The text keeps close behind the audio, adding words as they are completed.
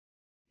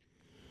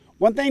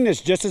One thing that's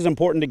just as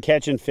important to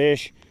catching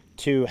fish,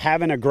 to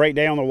having a great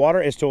day on the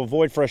water, is to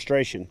avoid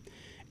frustration.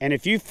 And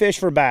if you fish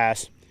for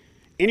bass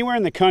anywhere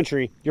in the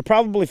country, you're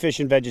probably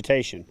fishing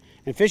vegetation.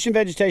 And fishing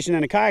vegetation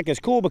in a kayak is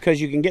cool because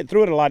you can get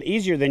through it a lot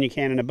easier than you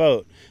can in a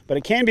boat. But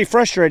it can be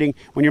frustrating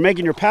when you're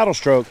making your paddle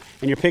stroke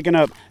and you're picking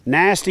up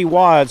nasty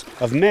wads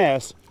of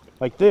mess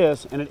like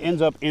this, and it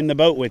ends up in the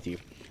boat with you.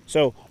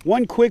 So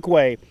one quick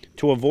way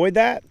to avoid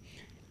that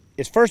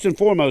is, first and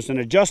foremost, an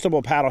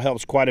adjustable paddle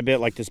helps quite a bit,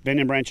 like this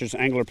Bend & Branch's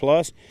Angler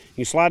Plus.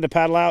 You slide the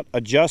paddle out,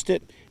 adjust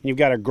it, and you've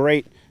got a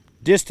great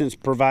distance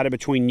provided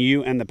between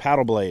you and the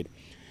paddle blade.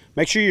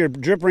 Make sure your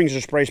drip rings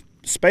are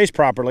spaced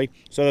properly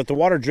so that the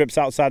water drips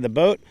outside the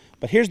boat.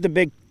 But here's the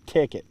big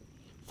ticket.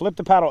 Flip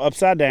the paddle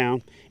upside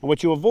down, and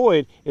what you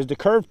avoid is the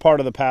curved part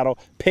of the paddle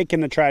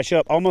picking the trash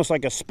up, almost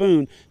like a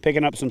spoon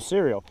picking up some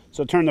cereal.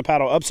 So turn the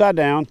paddle upside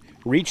down,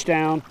 reach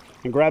down,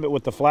 and grab it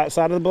with the flat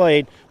side of the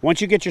blade.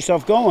 Once you get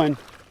yourself going,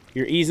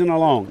 you're easing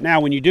along.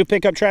 Now, when you do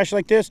pick up trash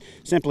like this,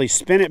 simply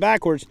spin it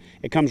backwards.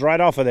 It comes right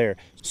off of there.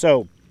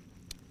 So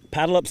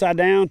paddle upside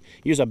down,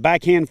 use a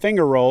backhand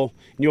finger roll,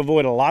 and you'll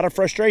avoid a lot of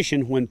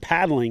frustration when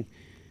paddling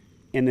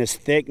in this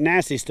thick,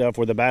 nasty stuff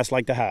where the bass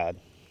like to hide.